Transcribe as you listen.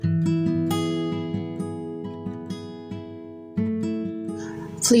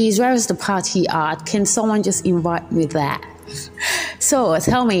Please, where is the party at? Can someone just invite me there? So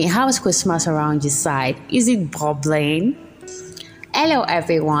tell me, how's Christmas around your side? Is it bubbling? Hello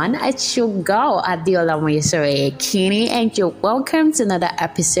everyone, it's your girl Adiola Moyesore Kini, and you're welcome to another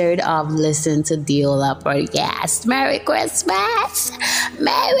episode of Listen to Diola Podcast. Merry Christmas!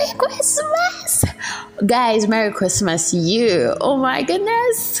 Merry Christmas! Guys, Merry Christmas to you. Oh my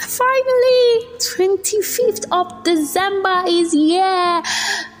goodness, finally, 25th of December is here.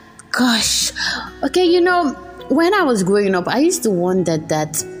 Gosh, okay, when I was growing up, I used to wonder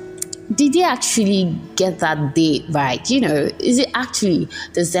that did they actually get that date right? Is it actually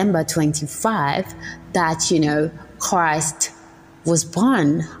December 25 that, Christ was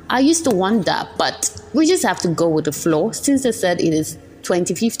born? I used to wonder, but we just have to go with the flow. Since they said it is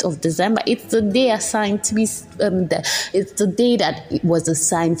 25th of December, it's the day assigned to be, it's the day that it was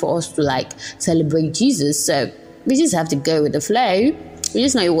assigned for us to celebrate Jesus. So we just have to go with the flow. We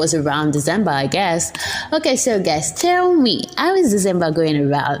just know it was around December, I guess. Okay, so guys, tell me, how is December going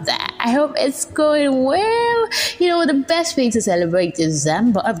around there? I hope it's going well. The best way to celebrate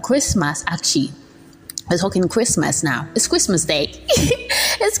Christmas, actually. We're talking Christmas now. It's Christmas Day.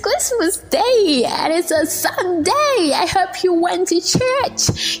 It's Christmas Day, and it's a Sunday. I hope you went to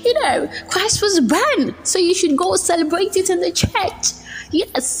church. Christ was born, so you should go celebrate it in the church.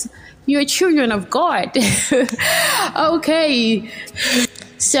 Yes. You're children of God. Okay.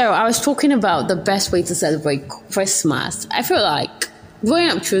 So I was talking about the best way to celebrate Christmas. I feel like growing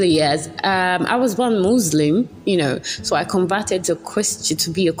up through the years, I was born Muslim, so I converted to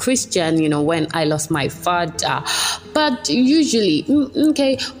be a Christian, when I lost my father. But usually,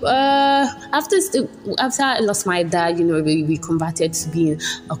 after I lost my dad, we converted to being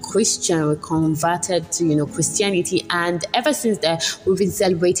a Christian. We converted to, Christianity. And ever since then, we've been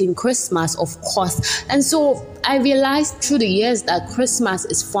celebrating Christmas, of course. And so I realized through the years that Christmas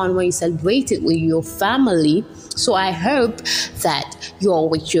is fun when you celebrate it with your family. So I hope that you're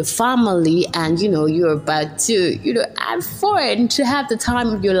with your family and, you're about to, have fun, to have the time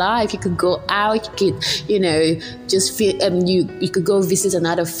of your life. You could go out, you could, just feel, you could go visit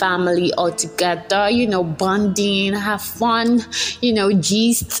another family all together, bonding, have fun,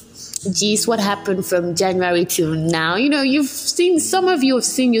 gist, what happened from January till now. Some of you have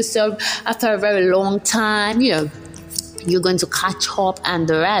seen yourself after a very long time, you're going to catch up and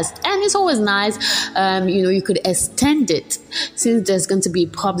the rest. And it's always nice, you could extend it. Since there's going to be a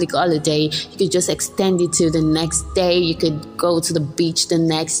public holiday, you could just extend it to the next day. You could go to the beach the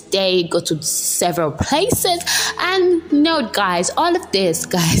next day, go to several places. And note, guys, all of this,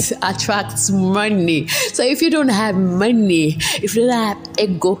 guys, attracts money. So if you don't have money, if you don't have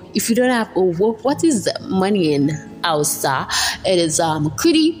ego, if you don't have what is money in Hausa? It is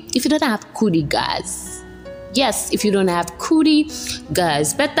kudi. If you don't have kudi, guys, yes, if you don't have kudi,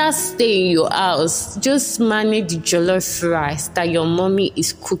 guys, better stay in your house. Just manage the jollof rice that your mommy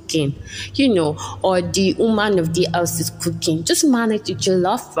is cooking, or the woman of the house is cooking. Just manage the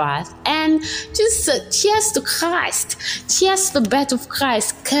jollof rice and just cheers to Christ. Cheers to the birth of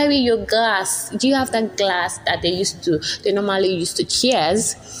Christ. Carry your glass. Do you have that glass that they normally used to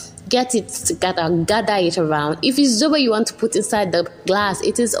cheers? Get it together, gather it around. If it's Zobo you want to put inside the glass,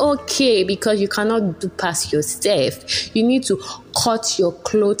 it is okay, because you cannot do past yourself. You need to cut your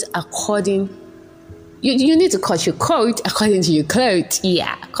clothes according. You need to cut your coat according to your clothes.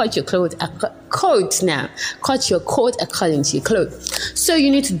 Yeah, cut your clothes. Coat now. Cut your coat according to your clothes. So you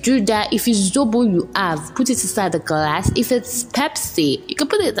need to do that. If it's Zobo you have, put it inside the glass. If it's Pepsi, you can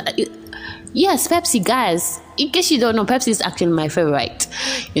put it. Yes, Pepsi, guys. In case you don't know, Pepsi is actually my favorite,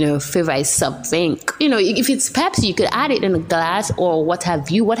 favorite something. If it's Pepsi, you could add it in a glass or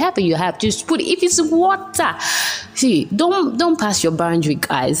whatever you have. Just put it. If it's water, see, don't pass your boundary,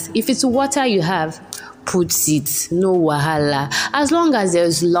 guys. If it's water you have, put it, no wahala. As long as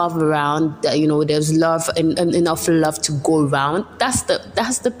there's love around, there's love and enough love to go around. That's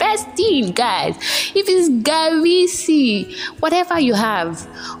the best thing, guys. If it's garisi, whatever you have,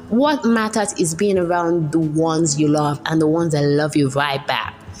 what matters is being around the ones you love and the ones that love you right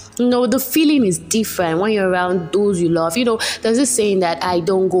back. The feeling is different when you're around those you love. There's this saying that I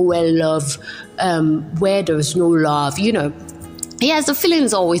don't go where love, where there's no love. Yes, the feeling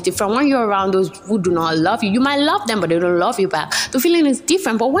is always different. When you're around those who do not love you, you might love them, but they don't love you back. The feeling is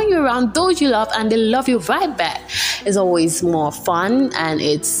different. But when you're around those you love and they love you right back, it's always more fun and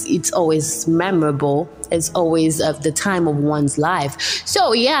it's always memorable. It's always of the time of one's life.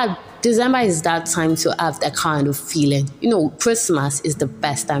 So yeah, December is that time to have that kind of feeling. Christmas is the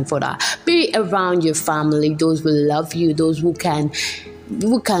best time for that. Be around your family, those who love you, those who can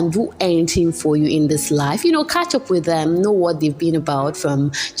who can do anything for you in this life. Catch up with them, know what they've been about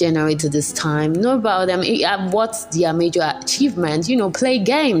from January to this time, know about them, what's their major achievement. Play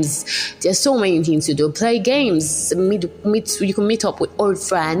games. There's so many things to do. Play games, you can meet up with old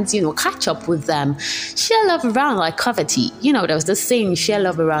friends, catch up with them, share love around like poverty. There was this saying, share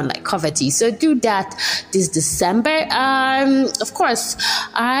love around like poverty. So do that this December. Of course,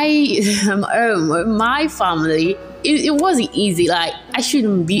 my family, it wasn't easy. Like, I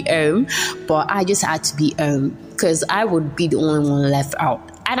shouldn't be home, but I just had to be home because I would be the only one left out.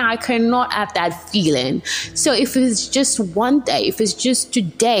 And I cannot have that feeling. So if it's just one day, if it's just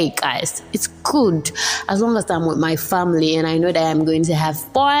today, guys, it's good. As long as I'm with my family and I know that I'm going to have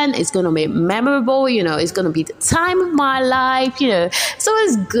fun, it's going to be memorable, it's going to be the time of my life, So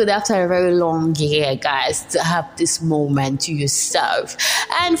it's good after a very long year, guys, to have this moment to yourself.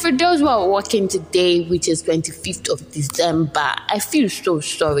 And for those who are working today, which is 25th of December, I feel so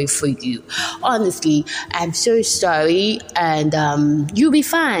sorry for you. Honestly, I'm so sorry. And you'll be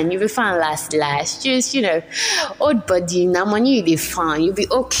fine. You'll be fine last. Just, old body, now money, you'll be fine. You'll be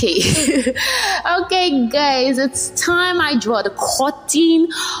okay. Okay, guys, it's time I draw the curtain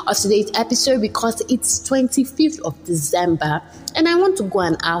of today's episode because it's 25th of December. And I want to go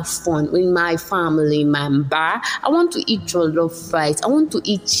and have fun with my family member. I want to eat jollof rice. I want to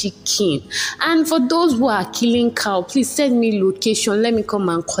eat chicken. And for those who are killing cow, please send me location. Let me come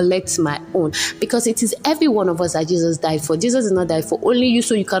and collect my own. Because it is every one of us that Jesus died for. Jesus did not die for only you,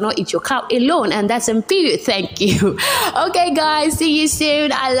 so you cannot eat your cow alone. And that's in period. Thank you. Okay, guys. See you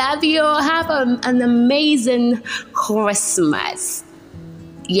soon. I love you. Have an amazing Christmas.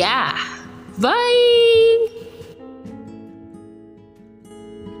 Yeah. Bye.